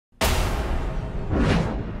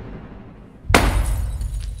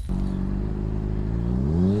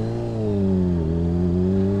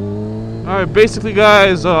Alright, basically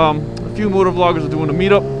guys, a few motor vloggers are doing a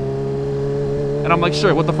meetup. And I'm like,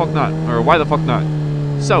 sure, what the fuck not? Or why the fuck not?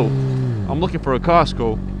 So, I'm looking for a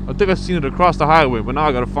Costco. I think I've seen it across the highway, but now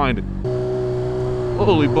I gotta find it.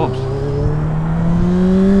 Holy bumps.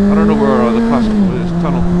 I don't know where the Costco is.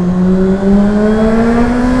 Tunnel.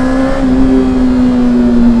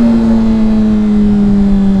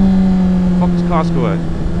 Fuck is Costco at?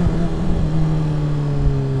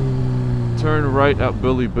 Turn right at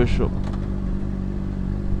Billy Bishop.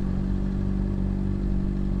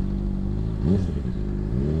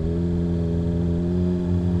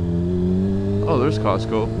 Oh, there's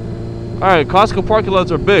Costco. Alright, Costco parking lots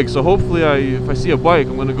are big, so hopefully if I see a bike,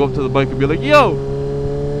 I'm gonna go up to the bike and be like, yo!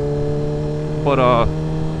 But, I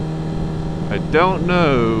don't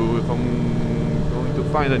know if I'm going to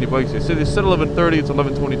find any bikes. They said 11:30, it's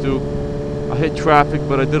 11:22. I hit traffic,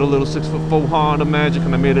 but I did a little 6'4" Honda magic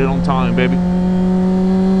and I made it on time, baby.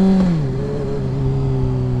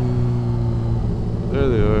 There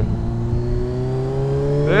they are.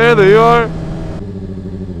 There they are!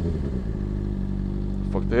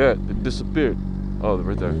 Fuck they at? They disappeared. Oh, they're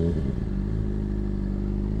right there.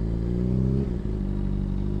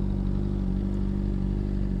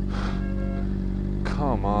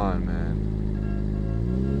 Come on, man.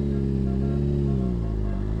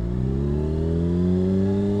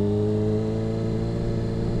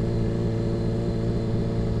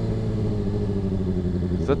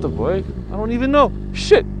 Is that the bike? I don't even know.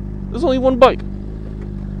 Shit! There's only one bike.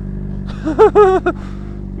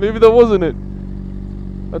 Maybe that wasn't it.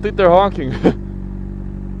 I think they're honking.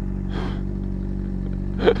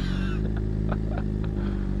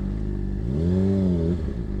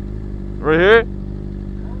 Right here?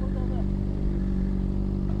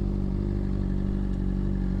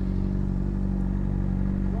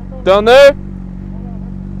 Down there?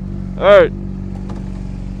 Alright.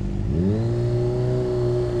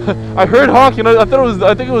 I heard honking. I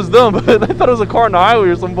think it was them, but I thought it was a car on the highway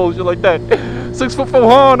or some bullshit like that. 6'4"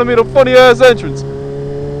 Honda made a funny ass entrance.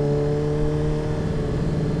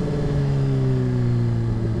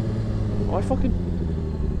 Oh, I fucking.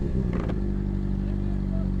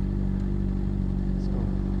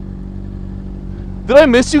 Did I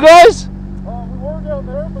miss you guys? We were down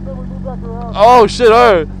there, but then we moved back around. Oh shit!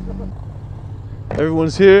 All right.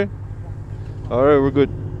 Everyone's here. All right, we're good.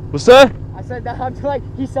 What's that? I said that I'm like,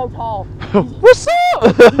 he's so tall. What's up?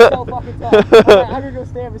 He's so fucking tall. I'm gonna go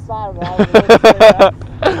stand beside him.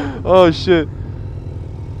 Oh shit.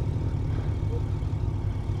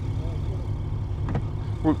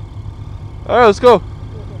 Alright, let's go.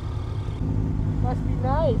 Must be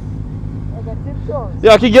nice. I got tip toes.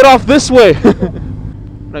 Yeah, I can get off this way.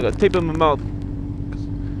 I got tape in my mouth. Cause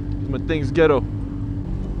my thing's ghetto.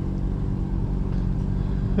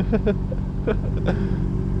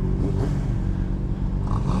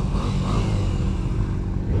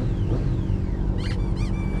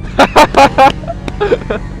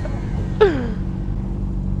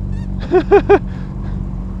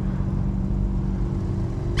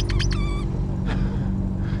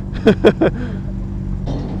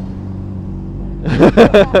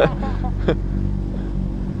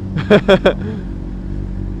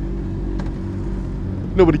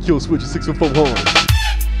 Nobody kills Switch 6'4" Honda.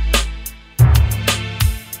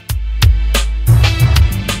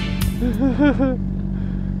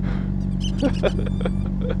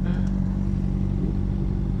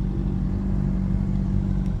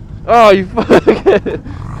 Oh, you fucking.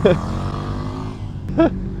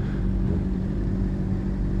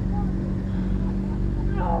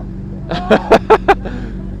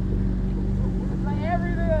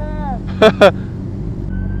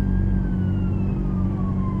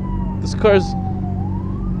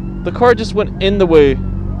 The car just went in the way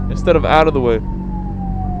instead of out of the way.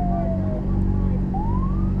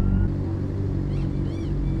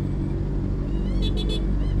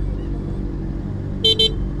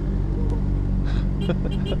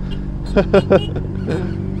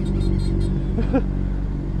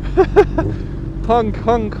 Honk,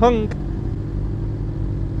 honk, honk.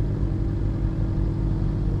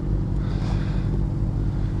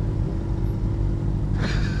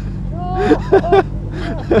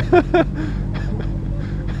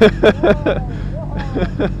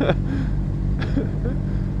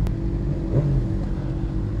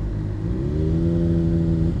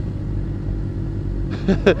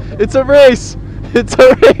 It's a race! It's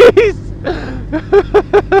a race!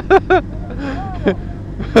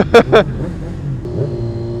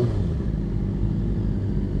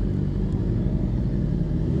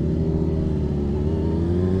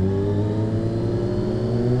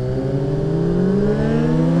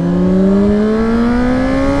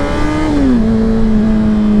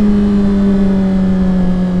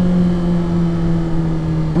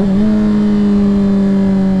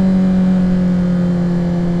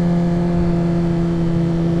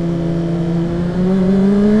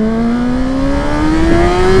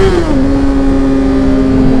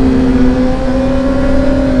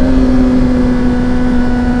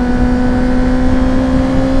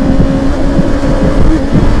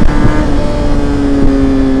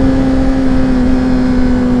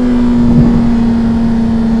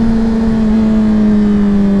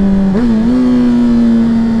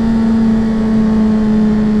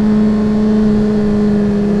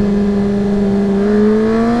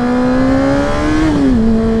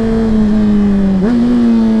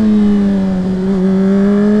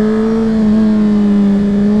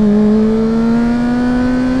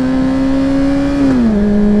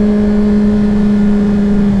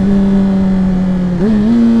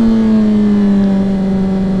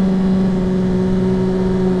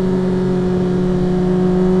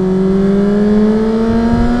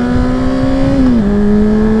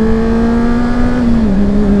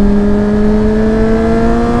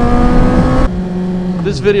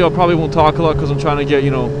 video, I probably won't talk a lot because I'm trying to get,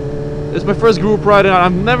 you know, it's my first group ride and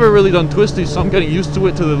I've never really done twisties, so I'm getting used to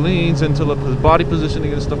it, to the leans and to the body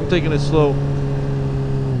positioning and stuff. I'm taking it slow.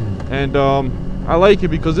 And I like it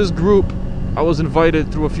because this group, I was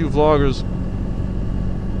invited through a few vloggers.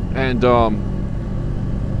 And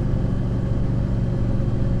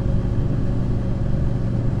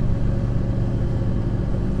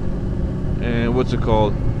what's it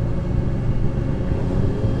called?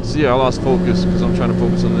 So yeah, I lost focus because I'm trying to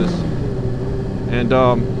focus on this.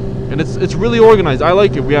 And it's really organized. I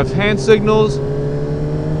like it. We have hand signals.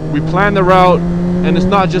 We plan the route, and it's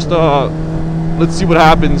not just let's see what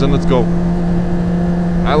happens and let's go.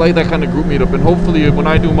 I like that kind of group meetup, and hopefully when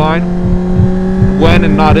I do mine, when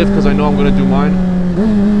and not if, because I know I'm gonna do mine,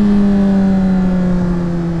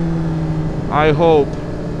 I hope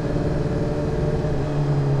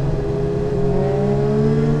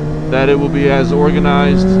that it will be as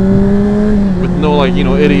organized, with no, like, you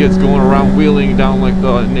know, idiots going around wheeling down like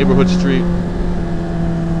the neighborhood street.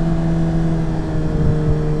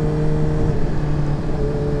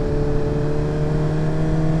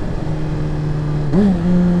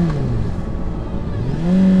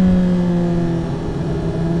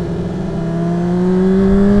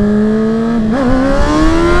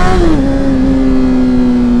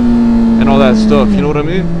 And all that stuff, you know what I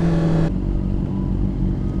mean?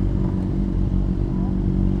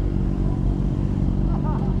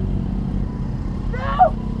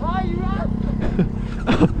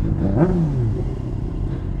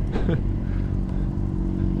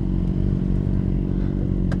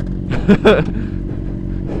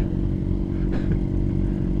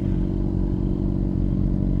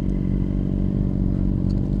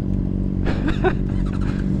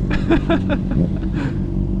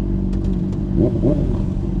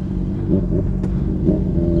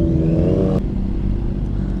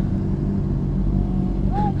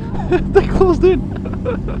 They closed in.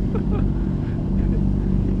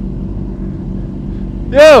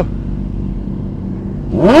 Yo.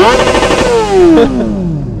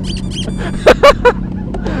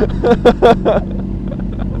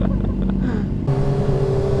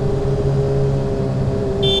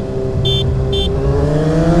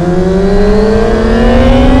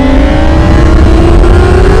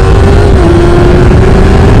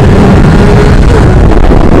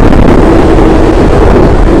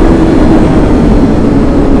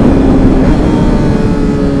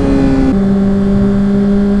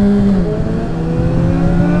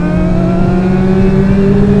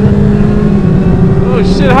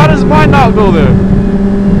 Not go there.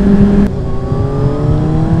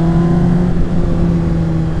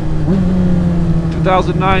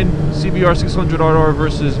 (2009) CBR 600RR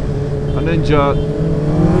versus a Ninja.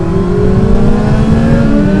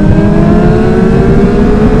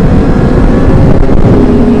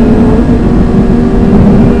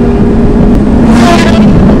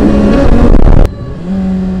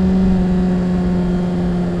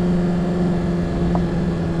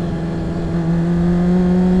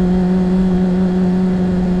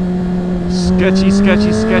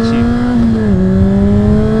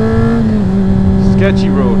 Sketchy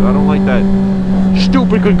road. I don't like that.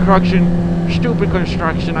 Stupid construction.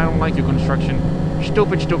 I don't like your construction.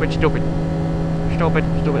 Stupid.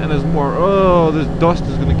 And there's more. Oh, this dust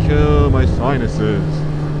is gonna kill my sinuses.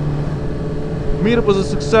 Meetup was a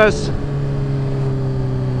success.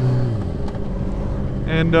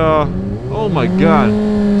 And oh my god,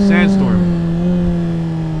 sandstorm.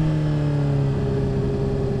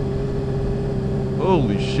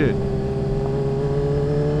 Holy shit.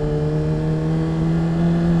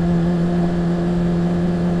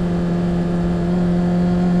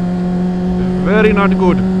 Very not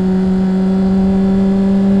good.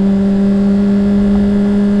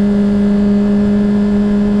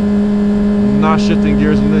 Not shifting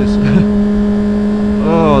gears in this.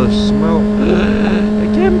 Oh, the smell. I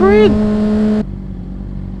can't breathe.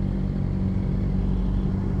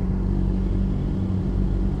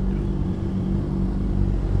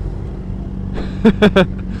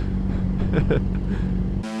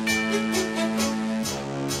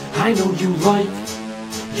 I know you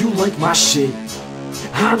like my shit.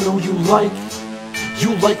 I know you like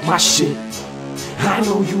my shit. I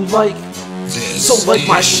know you like, so like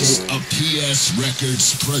my shit. A PS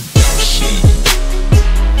Records production.